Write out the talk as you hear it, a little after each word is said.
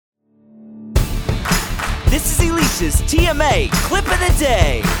This is Alicia's TMA Clip of the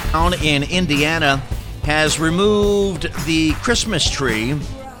Day. Town in Indiana has removed a Christmas tree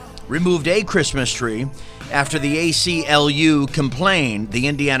after the ACLU complained. The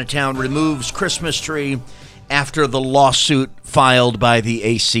Indiana town removes Christmas tree after the lawsuit filed by the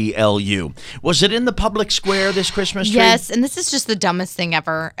ACLU. Was it in the public square, this Christmas tree? Yes, and this is just the dumbest thing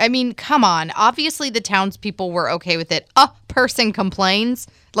ever. I mean, come on. Obviously, the townspeople were okay with it. A person complains,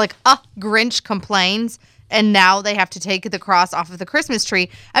 like a Grinch complains, and now they have to take the cross off of the Christmas tree.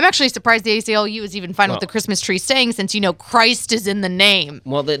 I'm actually surprised the ACLU is even fine with the Christmas tree staying, since, Christ is in the name.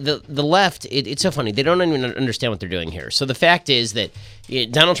 Well, the left, it's so funny. They don't even understand what they're doing here. So the fact is that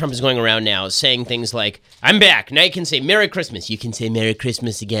Donald Trump is going around now saying things like, I'm back. Now you can say Merry Christmas. You can say Merry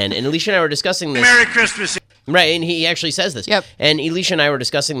Christmas again. And Alicia and I were discussing this. Merry Christmas. Right, and he actually says this. Yep. And Alicia and I were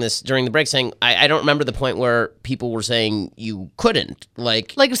discussing this during the break, saying, I don't remember the point where people were saying you couldn't.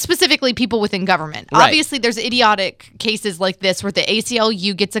 Like specifically people within government. Right. Obviously, there's idiotic cases like this where the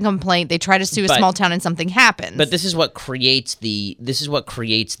ACLU gets a complaint, they try to sue a small town, and something happens. But this is what creates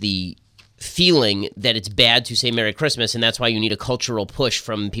the feeling that it's bad to say Merry Christmas, and that's why you need a cultural push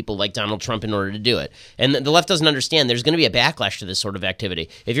from people like Donald Trump in order to do it. And the left doesn't understand there's going to be a backlash to this sort of activity.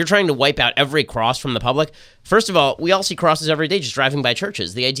 If you're trying to wipe out every cross from the public, first of all, we all see crosses every day just driving by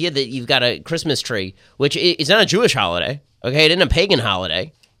churches. The idea that you've got a Christmas tree, which is not a Jewish holiday, okay? It isn't a pagan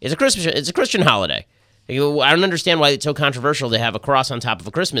holiday. It's a Christian holiday. I don't understand why it's so controversial to have a cross on top of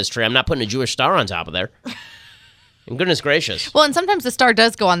a Christmas tree. I'm not putting a Jewish star on top of there. And goodness gracious. Well, and sometimes the star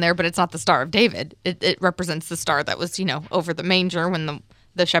does go on there, but it's not the Star of David. It represents the star that was, over the manger when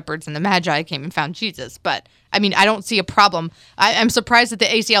the shepherds and the magi came and found Jesus. But, I mean, I don't see a problem. I'm surprised that the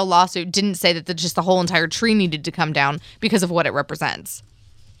ACL lawsuit didn't say that just the whole entire tree needed to come down because of what it represents.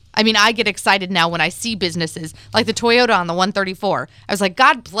 I mean, I get excited now when I see businesses like the Toyota on the 134. I was like,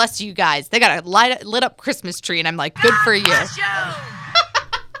 God bless you guys. They got a lit up Christmas tree, and I'm like, good for you.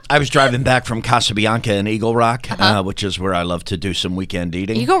 I was driving back from Casabianca in Eagle Rock, which is where I love to do some weekend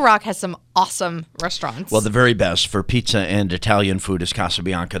eating. Eagle Rock has some awesome restaurants. Well, the very best for pizza and Italian food is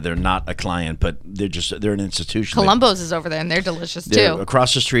Casabianca. They're not a client, but they're an institution. Columbo's is over there, and they're delicious, too.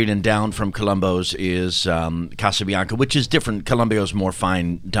 Across the street and down from Columbo's is Casabianca, which is different. Columbo's more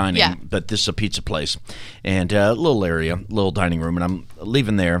fine dining, but this is a pizza place. And a little area, little dining room, and I'm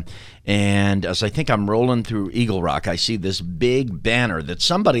leaving there. And as I think I'm rolling through Eagle Rock, I see this big banner that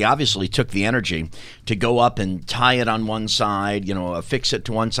somebody obviously took the energy to go up and tie it on one side, affix it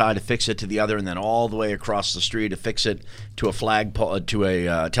to one side, affix it to the other, and then all the way across the street, affix it to a flag pole, to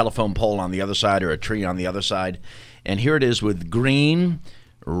a telephone pole on the other side or a tree on the other side. And here it is with green,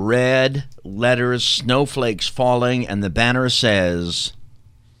 red letters, snowflakes falling, and the banner says,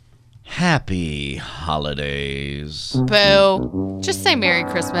 Happy Holidays. Boo. Just say Merry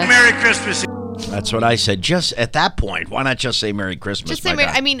Christmas. Merry Christmas. That's what I said. Just at that point, why not just say Merry Christmas? Just say Merry.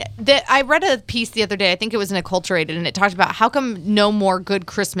 I mean, I read a piece the other day. I think it was in Acculturated, and it talked about how come no more good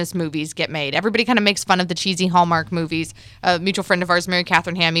Christmas movies get made. Everybody kind of makes fun of the cheesy Hallmark movies. A mutual friend of ours, Mary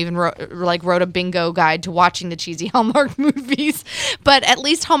Catherine Ham, even wrote a bingo guide to watching the cheesy Hallmark movies. But at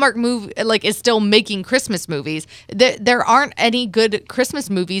least Hallmark is still making Christmas movies. There aren't any good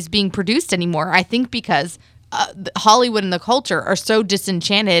Christmas movies being produced anymore. I think because Hollywood and the culture are so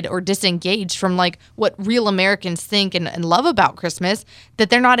disenchanted or disengaged from what real Americans think and love about Christmas that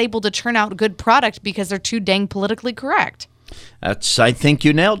they're not able to churn out good product because they're too dang politically correct. I think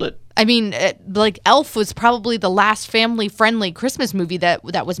you nailed it. I mean, Elf was probably the last family-friendly Christmas movie that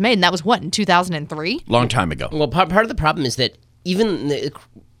was made, and that was in 2003? Long time ago. Well, part of the problem is that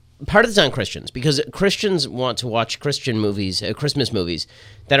part of it's on Christians, because Christians want to watch Christian movies, Christmas movies,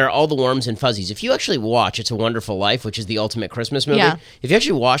 that are all the warms and fuzzies. If you actually watch It's a Wonderful Life, which is the ultimate Christmas movie, if you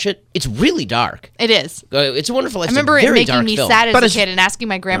actually watch it, it's really dark. It is. It's a Wonderful Life. I remember it making me sad as a kid and asking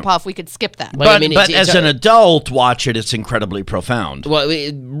my grandpa if we could skip that. But as an adult, watch it, it's incredibly profound. Well,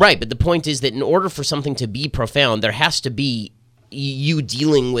 right, but the point is that in order for something to be profound, there has to be you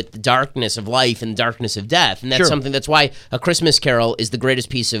dealing with the darkness of life and the darkness of death. And that's something, that's why A Christmas Carol is the greatest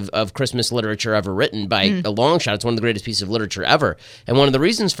piece of Christmas literature ever written by a long shot. It's one of the greatest pieces of literature ever. And one of the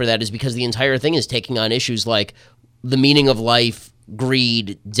reasons for that is because the entire thing is taking on issues like the meaning of life,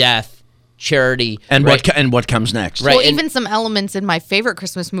 greed, death, charity. And what comes next. Right. Well, even some elements in my favorite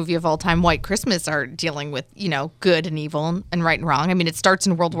Christmas movie of all time, White Christmas, are dealing with, good and evil and right and wrong. I mean, it starts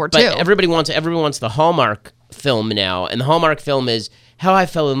in World War II. But everybody wants the Hallmark film now, and the Hallmark film is how I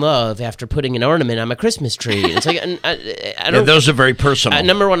fell in love after putting an ornament on my Christmas tree. It's like I don't. Those are very personal.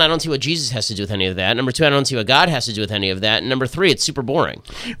 Number one, I don't see what Jesus has to do with any of that. Number two, I don't see what God has to do with any of that. And number three, it's super boring.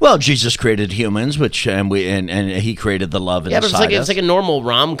 Well, Jesus created humans, and he created the love inside us. It's like a normal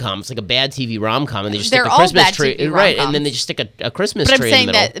rom-com. It's like a bad TV rom-com, and they just They're stick a all Christmas bad tree, TV right? rom-coms. And then they just stick a Christmas But I'm tree saying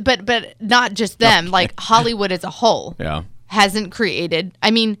in the middle. that, but not just them. Like Hollywood as a whole, hasn't created. I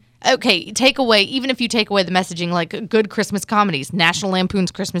mean, okay, even if you take away the messaging, like good Christmas comedies, National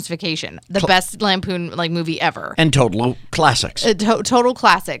Lampoon's Christmas Vacation, the best Lampoon movie ever, and total classics. Total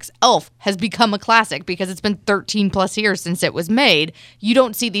classics. Elf has become a classic because it's been 13 plus years since it was made. You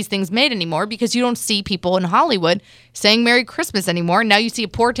don't see these things made anymore because you don't see people in Hollywood saying Merry Christmas anymore. Now you see a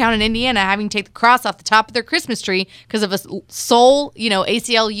poor town in Indiana having to take the cross off the top of their Christmas tree because of a sole,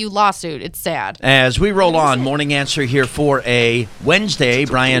 ACLU lawsuit. It's sad. As we roll on, Morning Answer here for a Wednesday.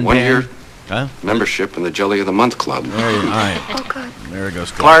 Brian One-year membership in the Jelly of the Month Club. All right. Oh, good. There it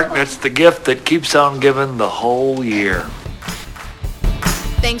goes. Clark, that's the gift that keeps on giving the whole year.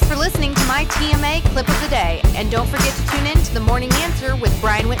 Thanks for listening to my TMA Clip of the Day. And don't forget to tune in to The Morning Answer with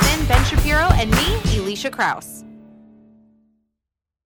Brian Whitman, Ben Shapiro, and me, Elisha Krause.